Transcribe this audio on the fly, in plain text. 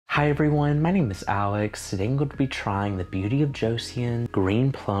Hi everyone, my name is Alex. Today I'm going to be trying the Beauty of Joseon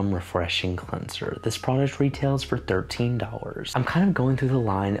Green Plum Refreshing Cleanser. This product retails for $13. I'm kind of going through the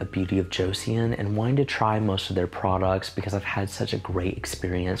line of Beauty of Joseon and wanting to try most of their products because I've had such a great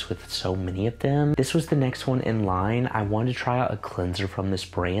experience with so many of them. This was the next one in line. I wanted to try out a cleanser from this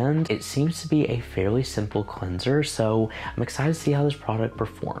brand. It seems to be a fairly simple cleanser, so I'm excited to see how this product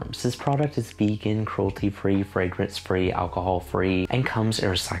performs. This product is vegan, cruelty-free, fragrance-free, alcohol-free, and comes in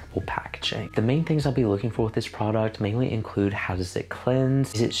recyclable packaging. The main things I'll be looking for with this product mainly include how does it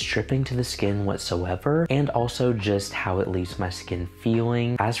cleanse, is it stripping to the skin whatsoever, and also just how it leaves my skin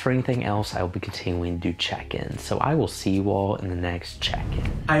feeling. As for anything else, I will be continuing to do check-ins, so I will see you all in the next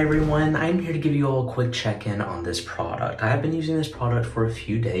check-in. Hi everyone, I'm here to give you all a quick check-in on this product. I have been using this product for a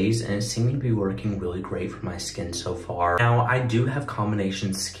few days and it seemed to be working really great for my skin so far. Now, I do have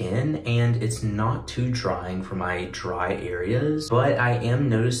combination skin and it's not too drying for my dry areas, but I am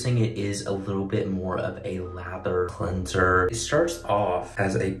noticing it is a little bit more of a lather cleanser. It starts off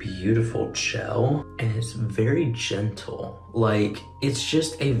as a beautiful gel and it's very gentle. Like, it's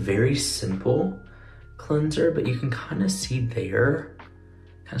just a very simple cleanser, but you can kind of see there,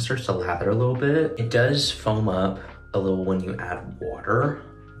 kind of starts to lather a little bit. It does foam up a little when you add water,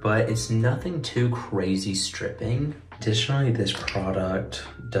 but it's nothing too crazy stripping. Additionally, this product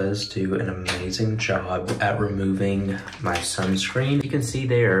does do an amazing job at removing my sunscreen. You can see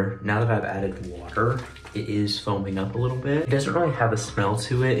there, now that I've added water, it is foaming up a little bit. It doesn't really have a smell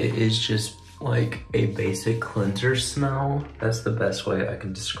to it. It is just like a basic cleanser smell. That's the best way I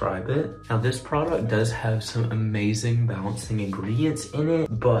can describe it. Now, this product does have some amazing balancing ingredients in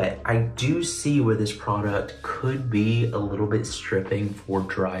it, but I do see where this product could be a little bit stripping for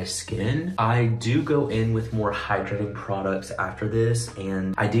dry skin. I do go in with more hydrating products after this,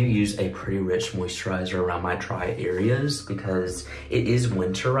 and I do use a pretty rich moisturizer around my dry areas because it is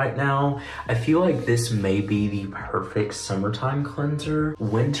winter right now. I feel like this may be the perfect summertime cleanser.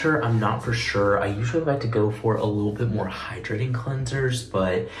 Winter, I'm not for sure. I usually like to go for a little bit more hydrating cleansers,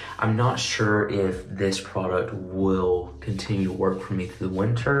 but I'm not sure if this product will continue to work for me through the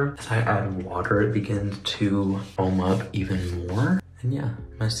winter. As I add water, it begins to foam up even more. And yeah,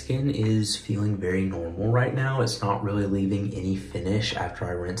 my skin is feeling very normal right now. It's not really leaving any finish after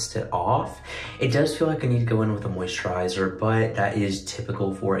I rinsed it off. It does feel like I need to go in with a moisturizer, but that is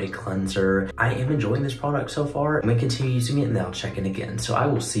typical for a cleanser. I am enjoying this product so far. I'm gonna continue using it and then I'll check in again. So I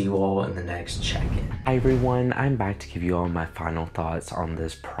will see you all in the next check-in. Hi everyone, I'm back to give you all my final thoughts on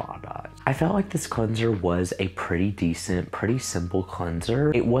this product. I felt like this cleanser was a pretty decent, pretty simple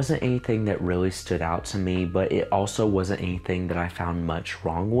cleanser. It wasn't anything that really stood out to me, but it also wasn't anything that I found much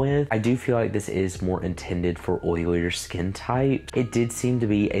wrong with. I do feel like this is more intended for oilier skin type. It did seem to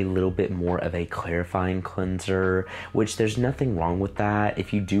be a little bit more of a clarifying cleanser, which there's nothing wrong with that.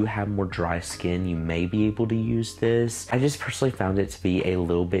 If you do have more dry skin, you may be able to use this. I just personally found it to be a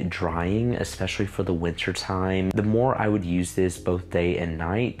little bit drying, especially for the winter time. The more I would use this both day and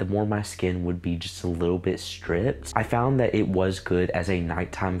night, the more my skin would be just a little bit stripped. I found that it was good as a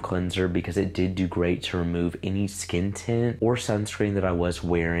nighttime cleanser because it did do great to remove any skin tint or sunscreen that I was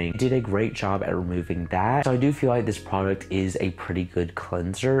wearing. It did a great job at removing that. So I do feel like this product is a pretty good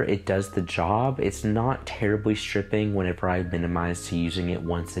cleanser. It does the job. It's not terribly stripping whenever I minimize to using it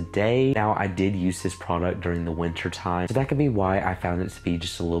once a day. Now, I did use this product during the winter time, so that could be why I found it to be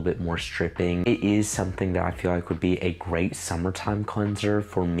just a little bit more stripping. It is something that I feel like would be a great summertime cleanser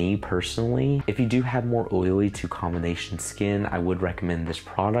for me personally. If you do have more oily to combination skin, I would recommend this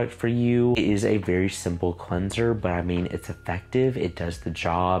product for you. It is a very simple cleanser, but I mean, it's effective. It does the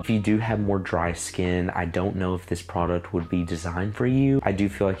job. If you do have more dry skin, I don't know if this product would be designed for you. I do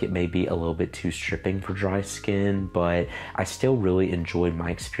feel like it may be a little bit too stripping for dry skin, but I still really enjoyed my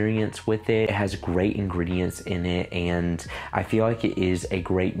experience with it. It has great ingredients in it, and I feel like it is a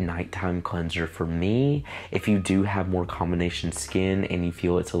great nighttime cleanser for me. If you do have more combination skin and you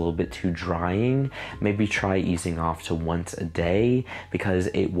feel it's a little bit too drying, maybe try easing off to once a day because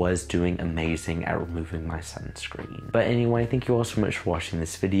it was doing amazing at removing my sunscreen. But anyway, thank you all so much for watching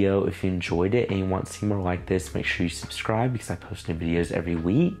this video. If you enjoyed it and you want to see more like this, make sure you subscribe because I post new videos every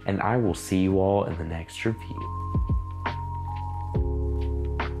week, and I will see you all in the next review.